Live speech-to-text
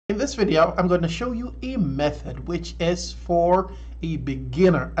In this video, I'm going to show you a method which is for a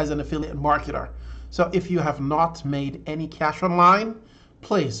beginner as an affiliate marketer. So if you have not made any cash online,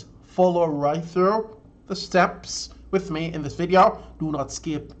 please follow right through the steps with me in this video. Do not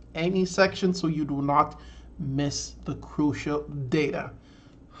skip any section so you do not miss the crucial data.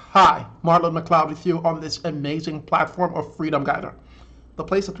 Hi, Marlon McLeod with you on this amazing platform of Freedom Guider, the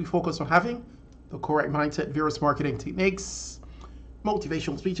place that we focus on having the correct mindset, various marketing techniques,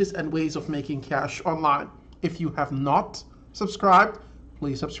 motivational speeches, and ways of making cash online. If you have not subscribed,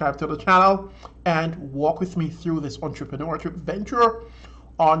 please subscribe to the channel and walk with me through this entrepreneurship venture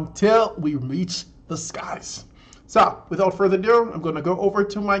until we reach the skies. So without further ado, I'm going to go over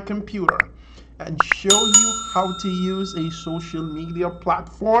to my computer and show you how to use a social media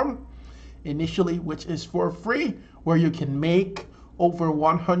platform initially, which is for free, where you can make over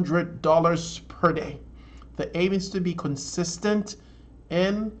 $100 per day. The aim is to be consistent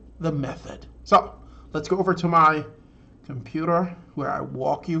in the method. So let's go over to my computer where I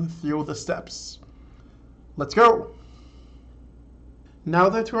walk you through the steps. Let's go. Now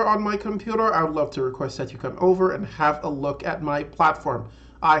that we're on my computer, I would love to request that you come over and have a look at my platform.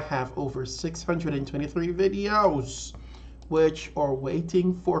 I have over 623 videos which are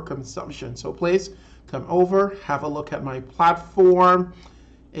waiting for consumption. So please come over, have a look at my platform.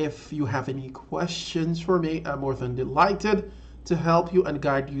 If you have any questions for me, I'm more than delighted to help you and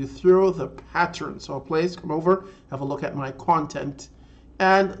guide you through the pattern. So please come over, have a look at my content,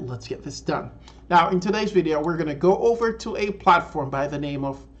 and let's get this done. Now, in today's video, we're going to go over to a platform by the name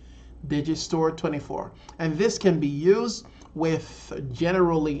of Digistore24. And this can be used with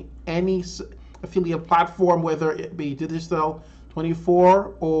generally any affiliate platform, whether it be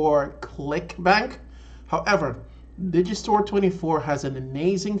Digistore24 or ClickBank. However, Digistore24 has an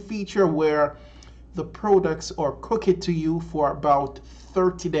amazing feature where the products are cooked to you for about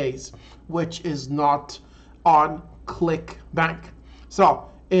 30 days, which is not on ClickBank. So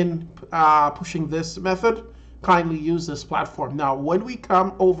in pushing this method, kindly use this platform. Now, when we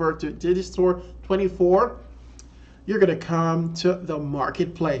come over to Digistore24, you're going to come to the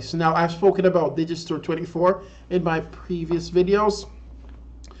marketplace. Now, I've spoken about Digistore24 in my previous videos,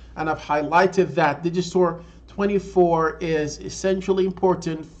 and I've highlighted that Digistore24 is essentially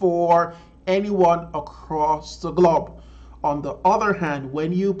important for anyone across the globe. On the other hand,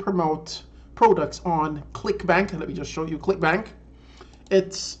 when you promote products on ClickBank, let me just show you ClickBank,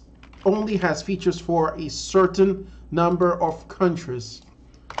 it only has features for a certain number of countries.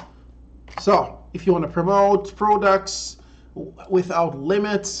 So if you want to promote products without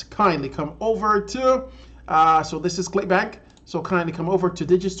limits, kindly come over to, so this is ClickBank. So kindly come over to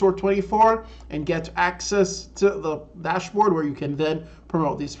Digistore24 and get access to the dashboard where you can then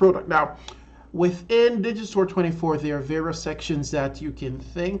promote this product. Now, within Digistore24, there are various sections that you can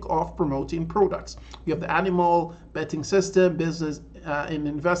think of promoting products. You have the animal betting system, business and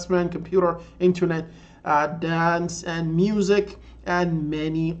investment, computer, internet, dance and music, and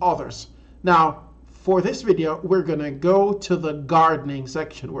many others. Now, for this video, we're going to go to the gardening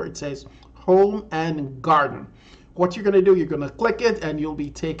section where it says home and garden. What you're going to do, you're going to click it and you'll be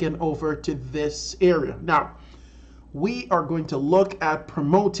taken over to this area. Now, we are going to look at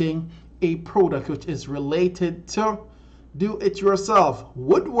promoting a product which is related to do-it-yourself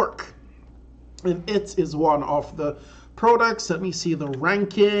woodwork. And it is one of the products. Let me see the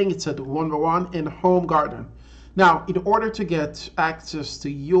ranking. It's at #1 in home garden. Now, in order to get access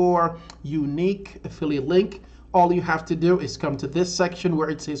to your unique affiliate link, all you have to do is come to this section where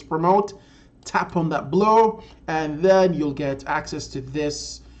it says promote. Tap on that blue, and then you'll get access to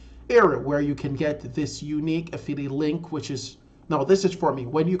this area where you can get this unique affiliate link, which is, now this is for me.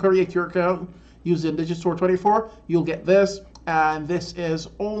 When you create your account using Digistore24, you'll get this, and this is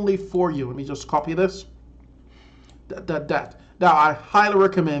only for you. Let me just copy this. Now, I highly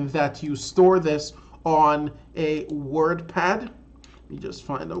recommend that you store this on a WordPad. Let me just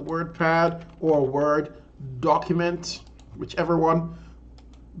find a WordPad or Word document, whichever one.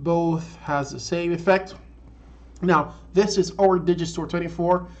 Both has the same effect. Now, this is our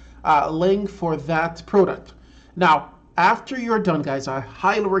Digistore24 link for that product. Now, after you're done, guys, I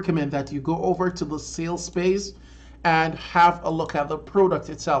highly recommend that you go over to the sales page and have a look at the product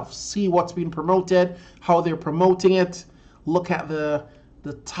itself. See what's being promoted, how they're promoting it, look at the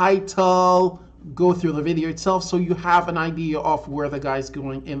title, go through the video itself so you have an idea of where the guy's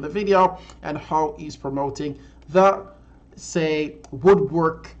going in the video and how he's promoting the, say,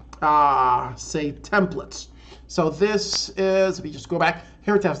 woodwork, say, templates. So this is, if you just go back,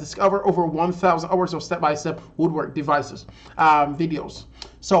 here it has discover over 1,000 hours of step-by-step woodwork devices, videos.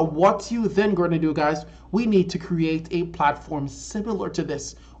 So what you then going to do, guys, we need to create a platform similar to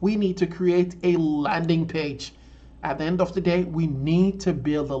this. We need to create a landing page. At the end of the day, we need to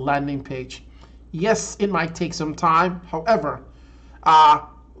build a landing page. Yes, it might take some time. However,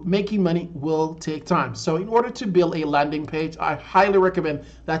 making money will take time. So in order to build a landing page, I highly recommend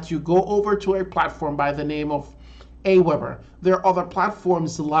that you go over to a platform by the name of Aweber. There are other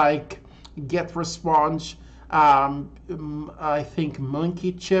platforms like GetResponse, I think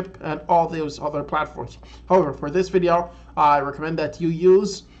Monkey Chip, and all those other platforms. However, for this video, I recommend that you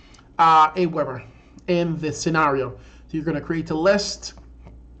use Aweber in this scenario. So you're going to create a list,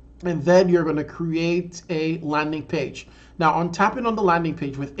 and then you're going to create a landing page. Now, on tapping on the landing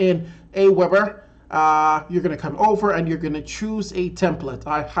page within Aweber, you're going to come over and you're going to choose a template.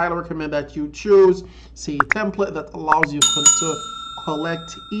 I highly recommend that you choose, say, a template that allows you to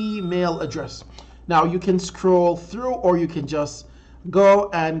collect email address. Now, you can scroll through, or you can just go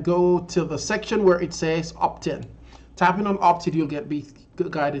to the section where it says opt-in. Tapping on opt-in, you'll be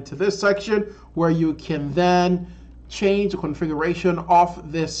guided to this section where you can then change the configuration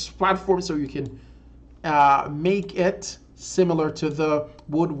of this platform so you can make it similar to the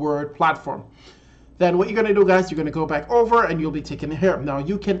Woodward platform. Then what you're going to do, guys, you're going to go back over and you'll be taken here. Now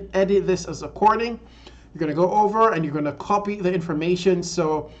you can edit this as according. You're going to go over and you're going to copy the information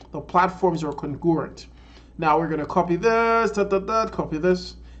so the platforms are congruent. Now we're going to copy this, copy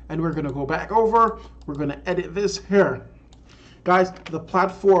this, and we're going to go back over. We're going to edit this here. Guys, the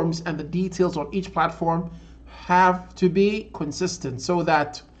platforms and the details on each platform have to be consistent so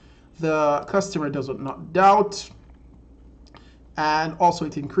that the customer does not doubt, and also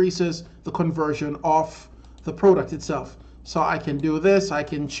it increases the conversion of the product itself. So I can do this, I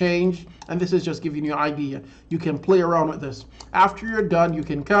can change, and this is just giving you an idea. You can play around with this. After you're done, you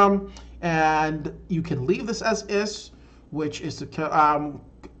can come and you can leave this as is, which is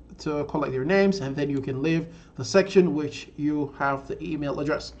to collect your names, and then you can leave the section which you have the email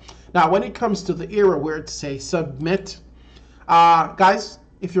address. Now, when it comes to the area where it says submit, guys,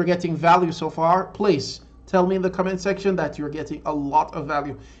 if you're getting value so far, please tell me in the comment section that you're getting a lot of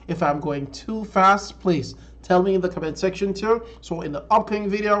value. If I'm going too fast, please tell me in the comment section too. So in the upcoming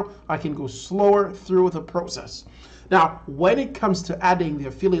video, I can go slower through the process. Now, when it comes to adding the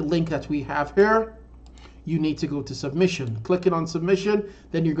affiliate link that we have here, you need to go to submission. Clicking on submission,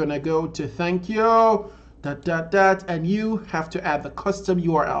 then you're going to go to thank you, and you have to add the custom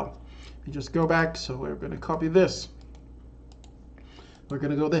URL. You just go back. So we're going to copy this. We're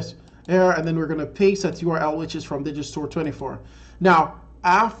going to go this here, and then we're going to paste that URL, which is from Digistore 24. Now,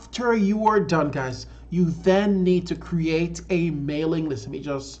 after you are done, guys, you then need to create a mailing list. Let me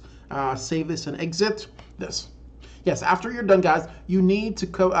just save this and exit this. Yes, after you're done, guys, you need to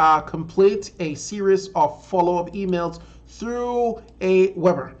complete a series of follow-up emails through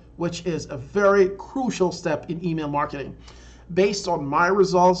Aweber, which is a very crucial step in email marketing. Based on my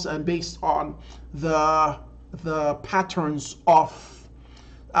results and based on the patterns of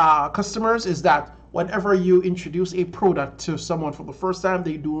customers, is that whenever you introduce a product to someone for the first time,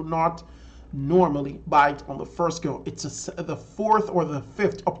 they do not normally buy it on the first go. It's the fourth or the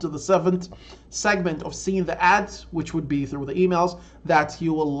fifth up to the seventh segment of seeing the ads, which would be through the emails, that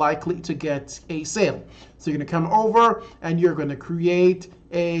you will likely to get a sale. So you're going to come over and you're going to create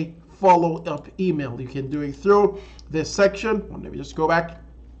a follow-up email. You can do it through this section. Let me just go back.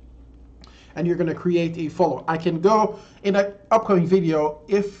 And you're going to create a follow. I can go in an upcoming video,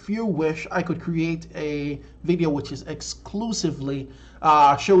 if you wish, I could create a video which is exclusively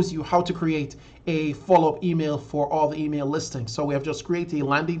shows you how to create a follow-up email for all the email listings. So we have just created a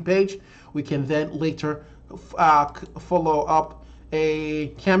landing page. We can then later follow up a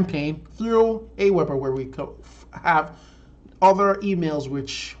campaign through Aweber where we have other emails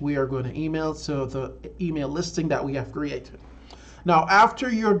which we are going to email to the email listing that we have created. Now,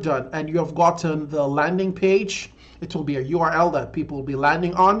 after you're done and you have gotten the landing page, it will be a URL that people will be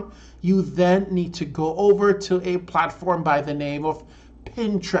landing on. You then need to go over to a platform by the name of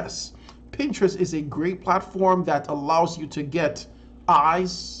Pinterest. Pinterest is a great platform that allows you to get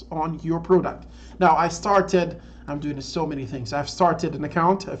eyes on your product. Now, I'm doing so many things. I've started an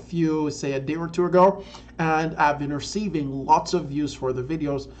account a day or two ago, and I've been receiving lots of views for the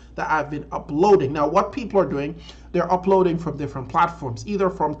videos that I've been uploading. Now, what people are doing, they're uploading from different platforms, either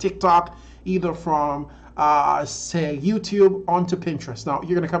from TikTok, either from, say, YouTube onto Pinterest. Now,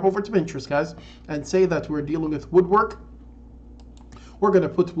 you're going to come over to Pinterest, guys, and say that we're dealing with woodwork. We're going to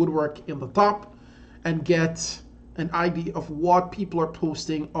put woodwork in the top and get an idea of what people are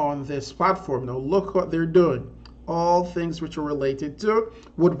posting on this platform. Now look what they're doing. All things which are related to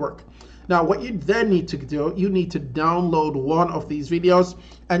woodwork. Now what you then need to do, you need to download one of these videos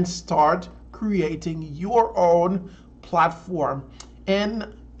and start creating your own platform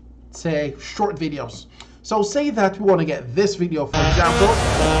in, say, short videos. So say that we want to get this video, for example.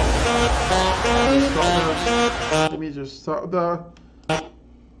 Let me just start the,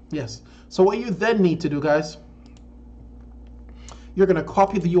 yes. So what you then need to do, guys, you're going to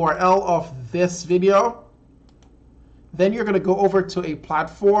copy the URL of this video. Then you're going to go over to a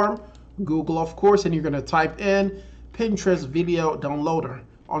platform, Google of course, and you're going to type in Pinterest video downloader.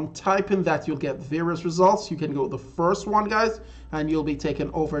 On typing that, you'll get various results. You can go the first one, guys, and you'll be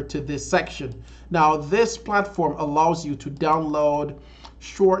taken over to this section. Now this platform allows you to download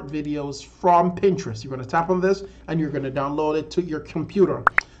short videos from Pinterest. You're going to tap on this and you're going to download it to your computer.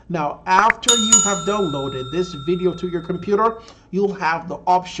 Now after you have downloaded this video to your computer, you'll have the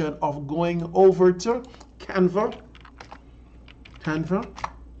option of going over to Canva.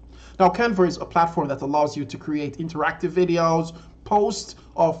 Now Canva is a platform that allows you to create interactive videos, posts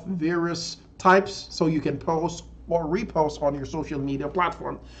of various types, so you can post or repost on your social media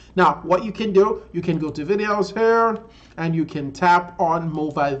platform. Now what you can do, you can go to videos here and you can tap on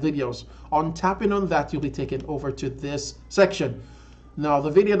mobile videos. On tapping on that, you'll be taken over to this section. Now the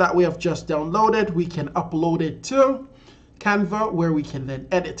video that we have just downloaded, we can upload it to Canva where we can then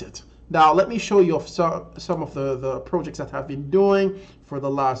edit it. Now let me show you some of the projects that I've been doing for the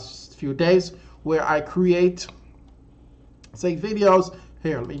last few days where I create, say, videos.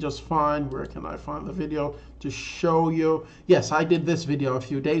 Here, let me just find, where can I find the video to show you? Yes, I did this video a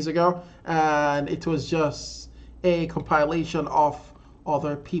few days ago, and it was just a compilation of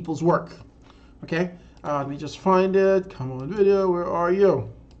other people's work. Okay, let me just find it. Come on, video, where are you?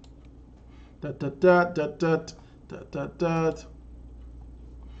 Dot, dot, dot, dot, dot, dot, dot, dot.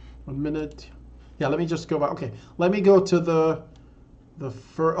 1 minute. Yeah, let me just go back. Okay, let me go to the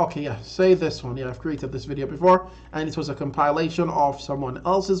first. Okay, yeah, say this one. Yeah, I've created this video before, and it was a compilation of someone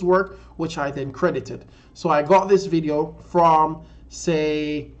else's work, which I then credited. So I got this video from,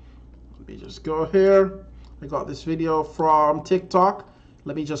 say, let me just go here. I got this video from TikTok.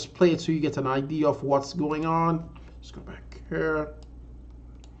 Let me just play it so you get an idea of what's going on. Just go back here.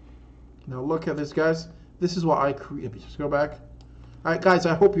 Now look at this, guys. This is what I created. Just go back. All right, guys,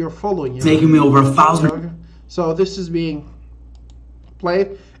 I hope you're following. Taking me over 1,000. So this is being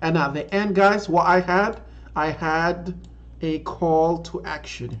played, and at the end, guys, what I had a call to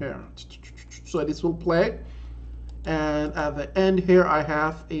action here. So this will play, and at the end here, I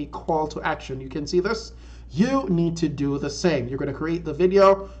have a call to action. You can see this. You need to do the same. You're going to create the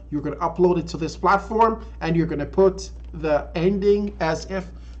video, you're going to upload it to this platform, and you're going to put the ending as if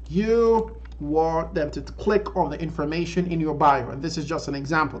you want them to click on the information in your bio. And this is just an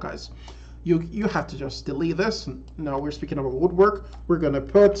example, guys. You have to just delete this. Now we're speaking about woodwork. We're going to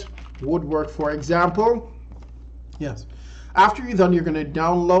put woodwork, for example. Yes. After you're done, you're going to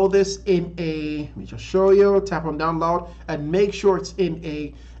download this in a, let me just show you, tap on download and make sure it's in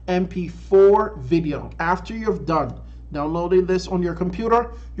a MP4 video. After you've done downloading this on your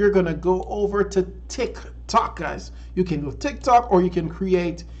computer, you're going to go over to TikTok, guys. You can go TikTok, or you can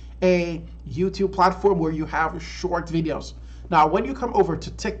create a YouTube platform where you have short videos. Now, when you come over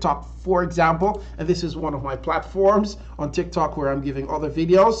to TikTok, for example, and this is one of my platforms on TikTok where I'm giving other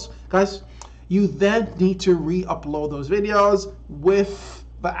videos, guys, you then need to re-upload those videos with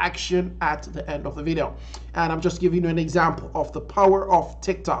the action at the end of the video. And I'm just giving you an example of the power of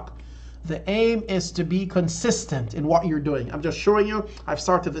TikTok. The aim is to be consistent in what you're doing. I'm just showing you, I've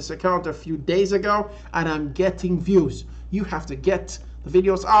started this account a few days ago and I'm getting views. You have to get the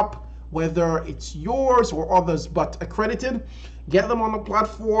videos up, whether it's yours or others, but accredited. Get them on the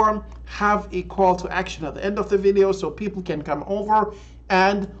platform, have a call to action at the end of the video so people can come over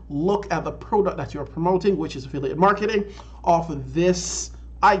and look at the product that you're promoting, which is affiliate marketing, of this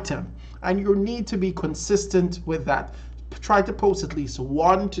item. And you need to be consistent with that. Try to post at least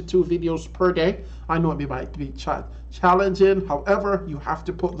 1 to 2 videos per day. I know it might be challenging. However, you have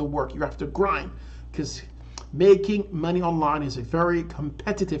to put the work. You have to grind, because making money online is very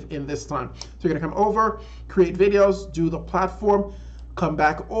competitive in this time. So you're gonna come over, create videos, do the platform, come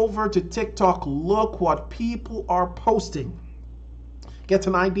back over to TikTok, look what people are posting. Get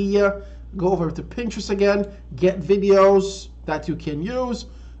an idea, go over to Pinterest again, get videos that you can use,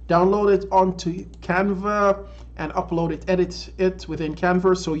 download it onto Canva and upload it, edit it within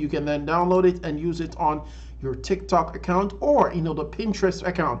Canva so you can then download it and use it on your TikTok account or the Pinterest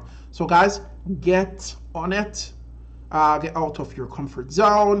account. So guys, get on it, get out of your comfort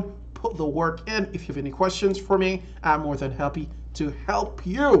zone, put the work in. If you have any questions for me, I'm more than happy to help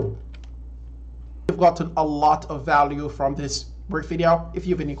you. You've gotten a lot of value from this work video. If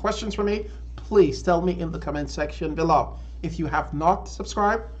you have any questions for me, please tell me in the comment section below. If you have not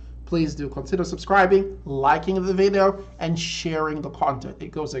subscribed, please do consider subscribing, liking the video, and sharing the content.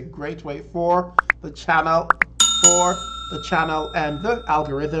 It goes a great way for the channel and the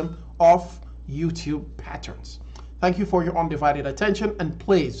algorithm of YouTube patterns. Thank you for your undivided attention, and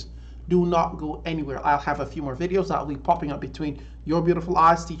please do not go anywhere. I'll have a few more videos that will be popping up between your beautiful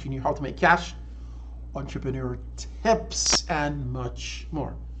eyes, teaching you how to make cash, entrepreneur tips, and much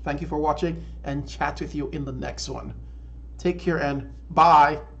more. Thank you for watching, and chat with you in the next one. Take care and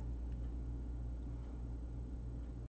bye.